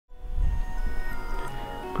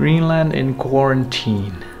Greenland in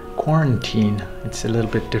quarantine. Quarantine. It's a little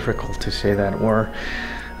bit difficult to say that word.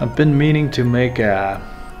 I've been meaning to make a...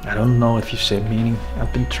 I don't know if you say meaning.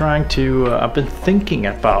 I've been thinking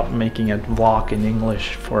about making a vlog in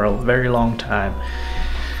English for a very long time.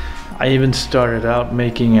 I even started out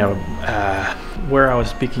making a where I was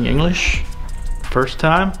speaking English first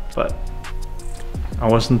time, but I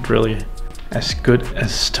wasn't really as good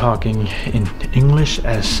as talking in English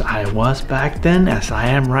as I was back then as I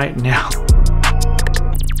am right now.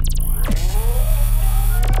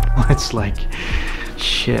 It's like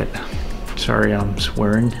shit. Sorry, I'm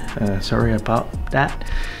swearing. Sorry about that.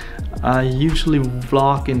 I usually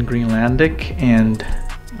vlog in Greenlandic and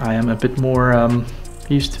I am a bit more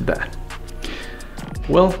used to that.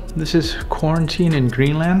 Well, this is Quarantine in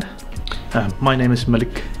Greenland. My name is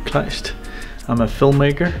Malik Kleist. I'm a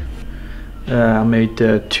filmmaker. I made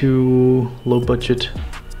 2 low-budget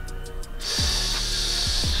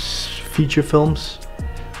feature films,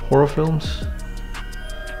 horror films,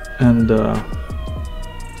 and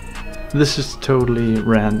this is totally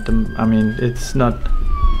random. I mean, it's not...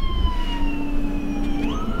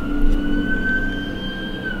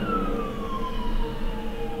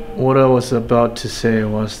 What I was about to say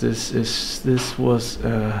was this was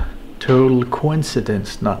a total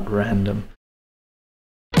coincidence, not random.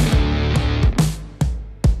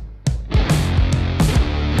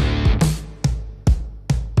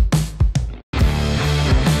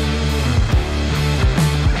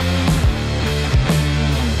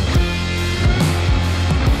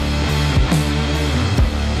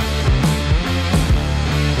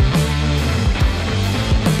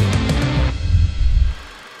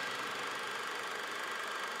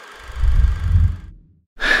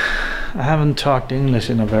 I haven't talked English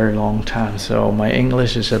in a very long time, so my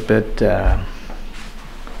English is a bit,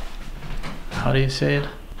 how do you say it?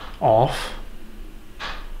 Off.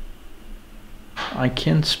 I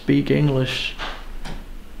can speak English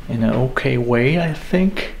in an okay way, I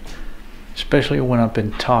think. Especially when I've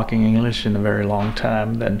been talking English in a very long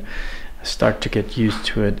time, then I start to get used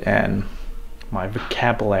to it and my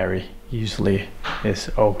vocabulary usually is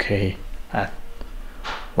okay. I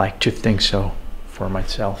like to think so for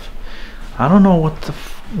myself. I don't know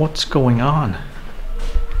what's going on.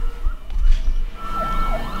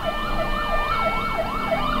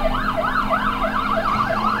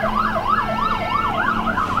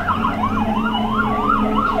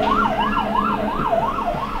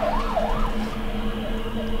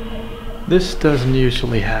 This doesn't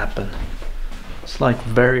usually happen. It's like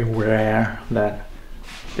very rare that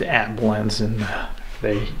the ambulance and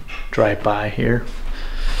they drive by here.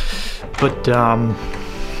 But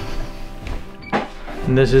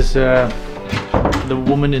and this is the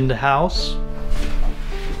woman in the house.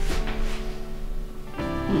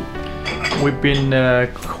 We've been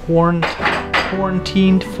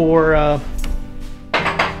quarantined for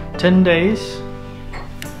 10 days.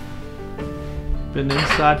 Been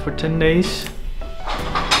inside for 10 days.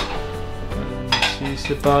 She's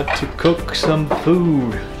about to cook some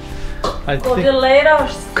food. I think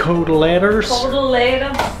coteletters.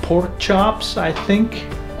 Pork chops, I think.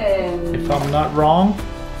 If I'm not wrong.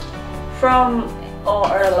 From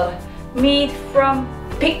or meat from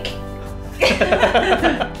pig.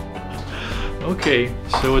 Okay,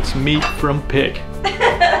 so it's meat from pig.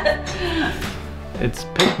 It's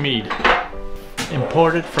pig meat,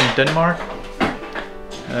 imported from Denmark.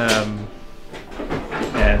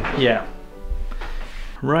 And yeah,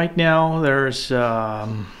 right now there's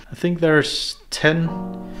I think there's 10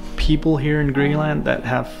 people here in Greenland that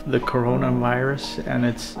have the coronavirus, and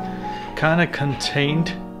it's kind of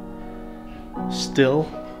contained still.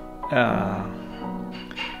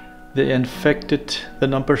 The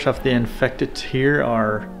numbers of the infected here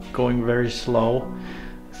are going very slow.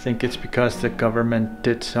 I think it's because the government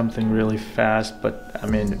did something really fast, but I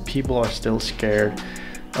mean, people are still scared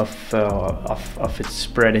of it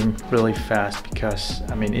spreading really fast, because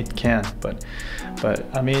I mean it can, but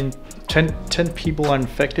I mean 10 people are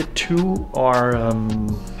infected. 2 are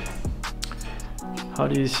how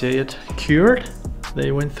do you say it, cured.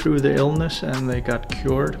 They went through the illness and they got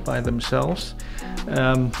cured by themselves.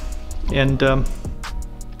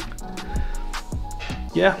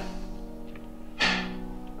 Yeah,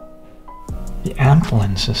 the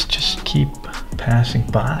ambulances just keep passing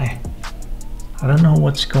by. I don't know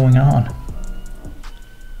what's going on.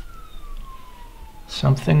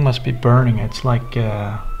 Something must be burning. It's like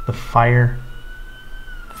the fighters.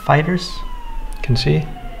 You can see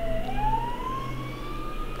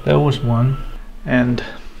there was one. And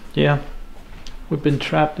yeah, we've been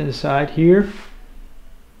trapped inside here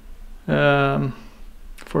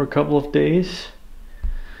for a couple of days.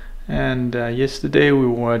 And yesterday we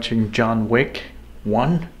were watching John Wick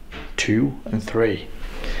 1, 2 and 3.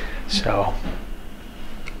 So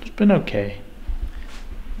it's been okay.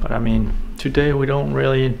 But I mean, today we don't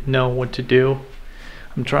really know what to do.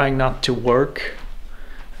 I'm trying not to work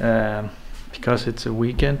because it's a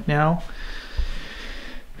weekend now.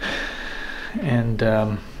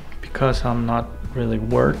 And because I'm not really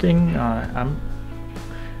working, I'm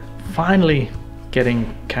finally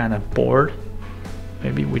getting kind of bored.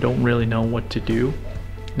 Maybe we don't really know what to do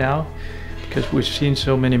now because we've seen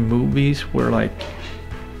so many movies. We're like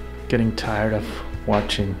getting tired of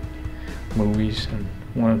watching movies and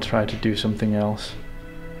want to try to do something else.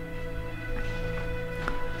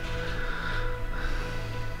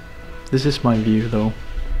 This is my view though.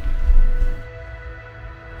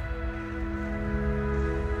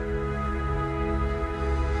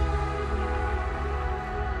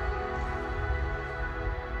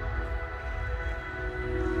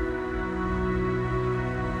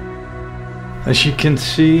 As you can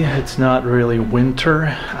see, it's not really winter.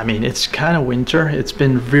 I mean, it's kind of winter. It's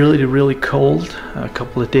been really cold a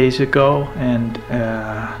couple of days ago, and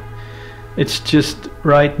it's just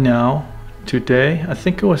right now, today. I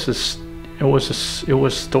think it was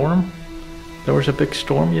storm. There was a big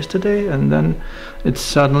storm yesterday, and then it's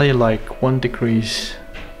suddenly like 1 degree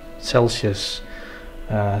Celsius.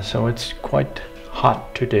 So it's quite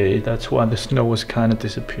hot today. That's why the snow was kind of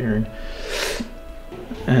disappearing.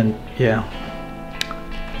 And yeah.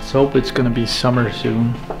 Let's hope it's gonna be summer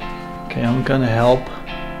soon. Okay, I'm gonna help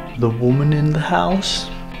the woman in the house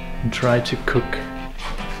and try to cook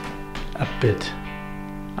a bit.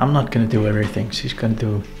 I'm not gonna do everything. She's gonna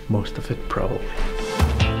do most of it probably.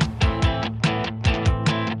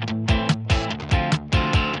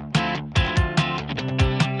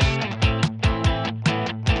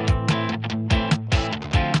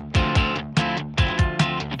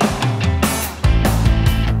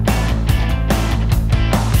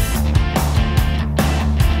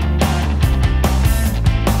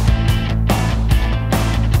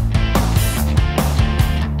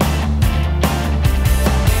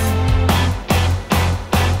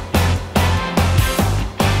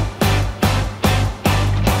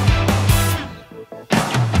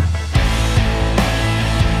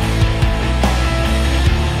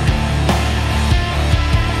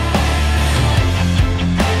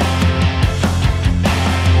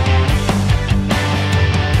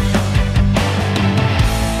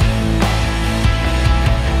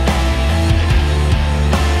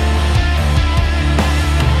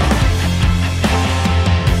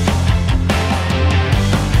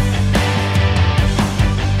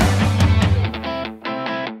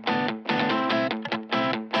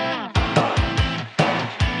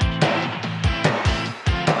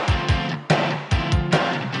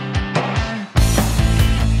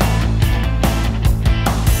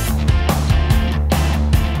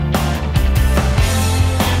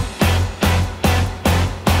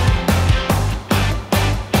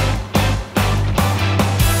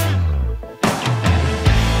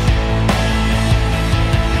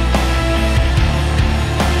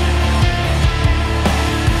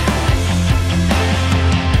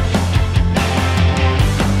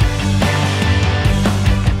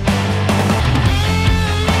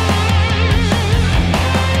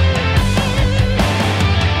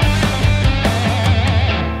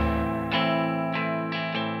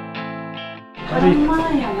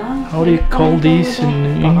 How do you call these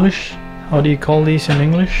in English? How do you call these in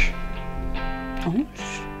English?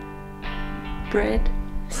 Bread.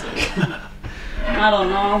 I don't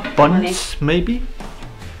know. Buns, maybe?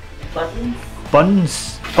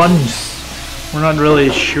 Buttons? Buns. We're not really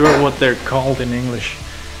sure what they're called in English.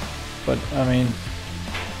 But I mean,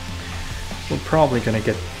 we're probably gonna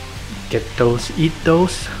get those, eat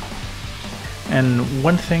those. And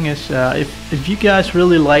one thing is, if you guys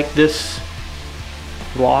really like this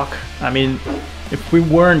vlog, I mean, if we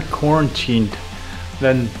weren't quarantined,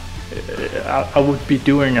 then I would be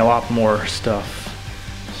doing a lot more stuff.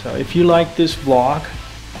 So if you like this vlog,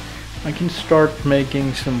 I can start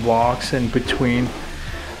making some vlogs in between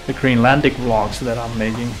the Greenlandic vlogs that I'm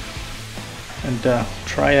making, and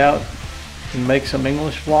try out and make some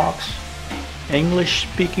English vlogs, English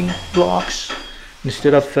speaking vlogs,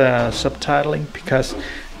 instead of subtitling, because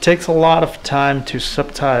it takes a lot of time to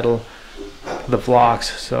subtitle the vlogs,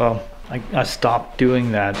 so I stopped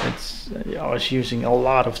doing that. I was using a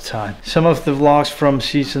lot of time. Some of the vlogs from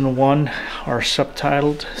season 1 are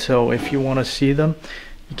subtitled, so if you want to see them,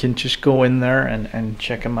 you can just go in there and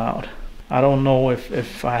check them out. I don't know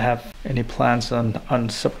if I have any plans on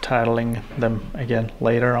subtitling them again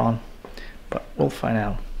later on, but we'll find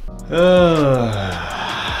out.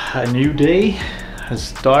 A new day has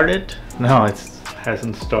started. No, it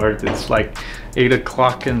hasn't started. It's like 8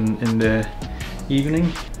 o'clock in the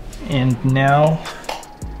evening. And now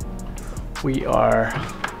we are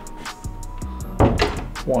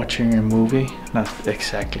watching a movie. Not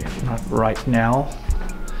exactly, not right now.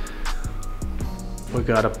 We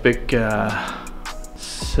got a big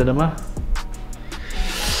cinema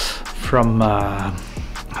from,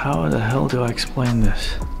 how the hell do I explain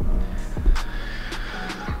this?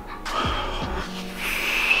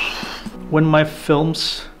 When my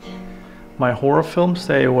horror films,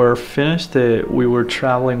 they were finished, we were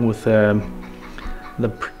traveling with the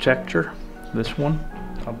projector, this one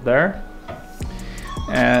up there.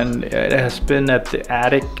 And it has been at the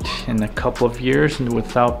attic in a couple of years and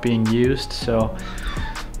without being used. So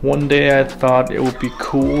one day I thought it would be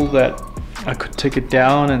cool that I could take it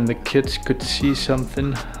down and the kids could see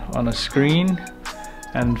something on a screen.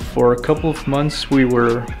 And for a couple of months we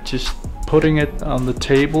were just putting it on the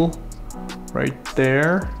table right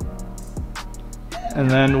there.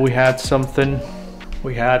 And then we had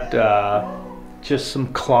just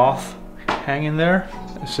some cloth hanging there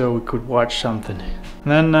so we could watch something.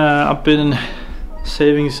 And then I've been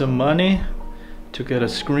saving some money to get a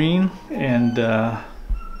screen and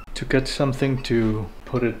to get something to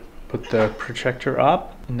put the projector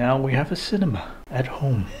up. And now we have a cinema at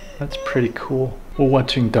home. That's pretty cool. We're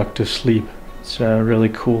watching Dr. Sleep. It's a really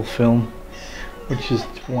cool film. We're just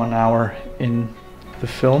 1 hour in the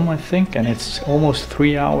film, I think, and it's almost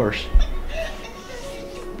 3 hours.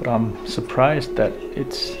 But I'm surprised that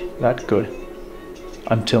it's that good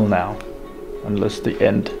until now. Unless the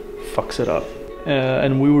end fucks it up.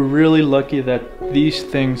 And we were really lucky that these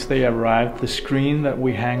things, they arrived. The screen that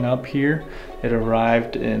we hang up here, it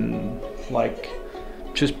arrived in like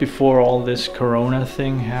just before all this corona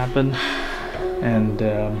thing happened. And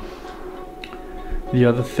the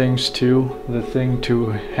other things too, the thing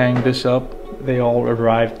to hang this up, they all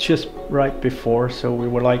arrived just right before. So we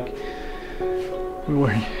were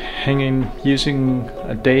using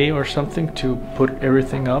a day or something to put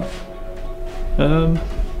everything up. And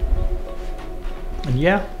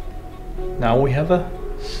yeah, now we have a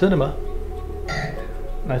cinema.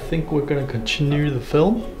 I think we're gonna continue the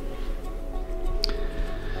film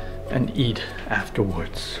and eat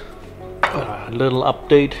afterwards. A little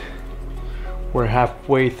update. We're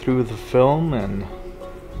halfway through the film and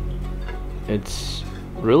it's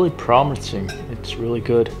really promising. It's really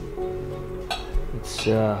good. It's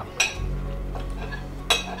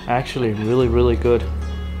actually really good.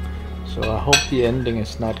 So I hope the ending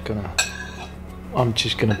is not gonna... I'm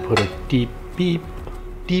just gonna put a deep beep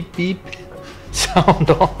sound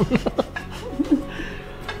on.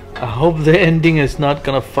 I hope the ending is not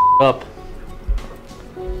gonna f up.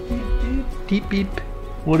 Deep beep.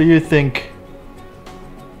 What do you think?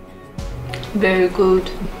 Very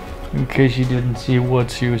good. In case you didn't see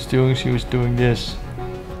what she was doing this.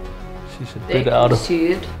 She's a bit out of... see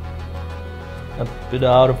it. A bit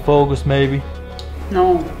out of focus maybe.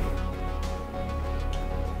 No.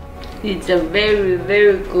 It's a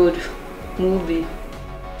very good movie.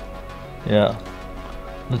 Yeah.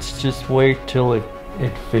 Let's just wait till it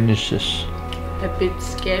finishes. A bit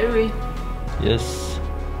scary. Yes.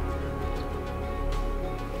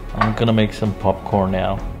 I'm gonna make some popcorn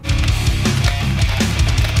now.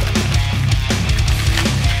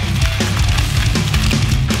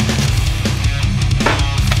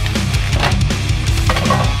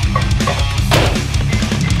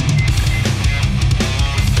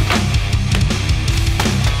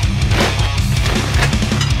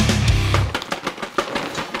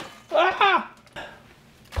 Ah!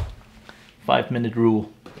 5-minute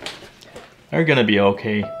rule. They're gonna be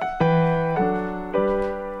okay.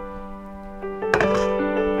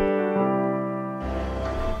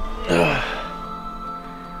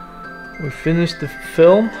 We finished the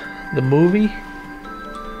film, the movie,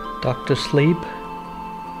 Dr. Sleep.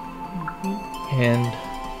 And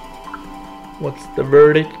what's the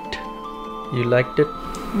verdict? You liked it?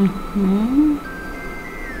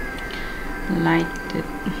 Liked it.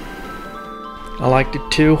 I liked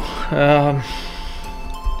it too.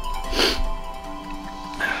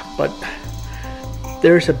 But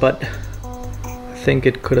there's a but. I think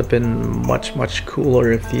it could have been much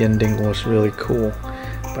cooler if the ending was really cool.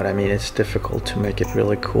 But I mean, it's difficult to make it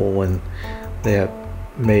really cool when they have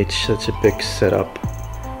made such a big setup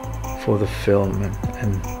for the film.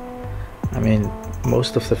 And I mean,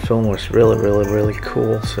 most of the film was really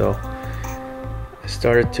cool. So I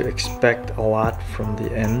started to expect a lot from the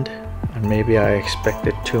end, and maybe I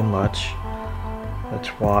expected too much. That's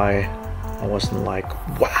why I wasn't like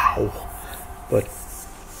wow. But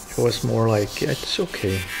It was more like, it's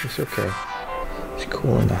okay, it's okay, it's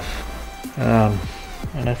cool enough.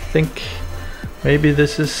 And I think maybe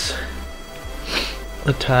this is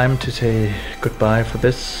the time to say goodbye for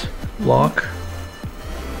this vlog.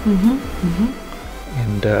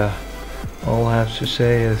 And all I have to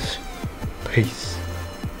say is peace.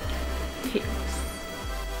 Peace.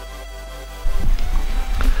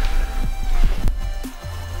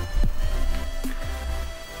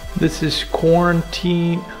 This is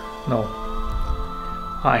Quarentine. No.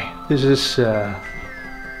 Hi, this is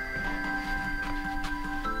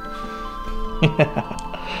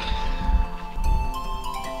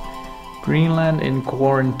Greenland in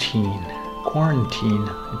quarantine. Quarantine.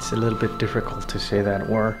 It's a little bit difficult to say that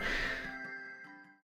word.